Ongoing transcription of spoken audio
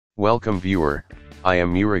Welcome viewer, I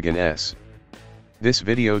am Murugan S. This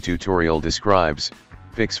video tutorial describes,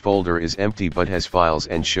 Fix folder is empty but has files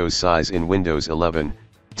and shows size in Windows 11,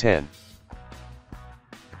 10.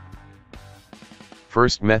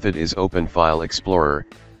 First method is Open File Explorer,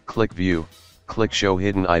 click View, click Show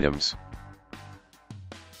Hidden Items.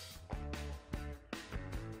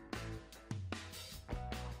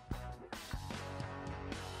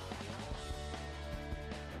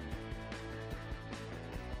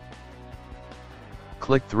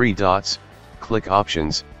 Click three dots, click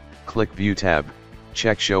Options, click View tab,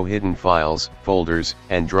 check Show Hidden Files, Folders,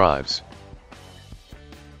 and Drives.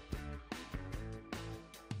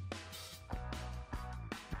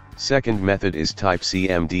 Second method is type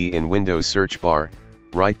CMD in Windows search bar,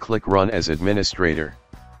 right-click Run as administrator.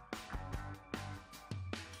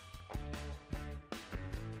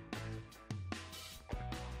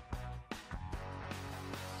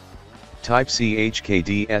 Type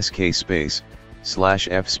chkdsk space,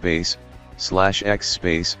 /f space, /x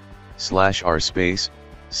space, /r space,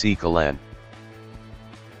 /c::.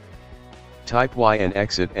 Type Y and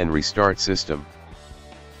exit and restart system.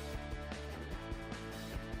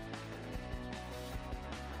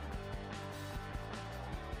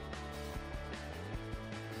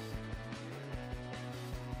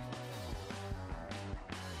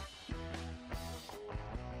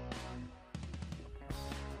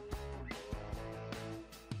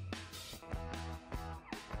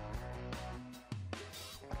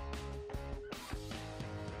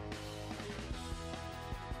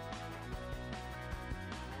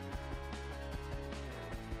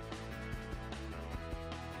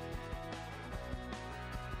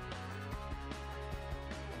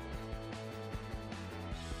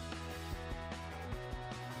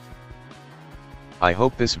 I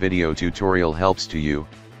hope this video tutorial helps to you.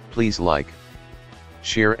 Please like,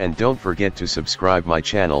 share and don't forget to subscribe my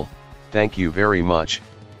channel. Thank you very much.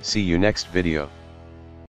 See you next video.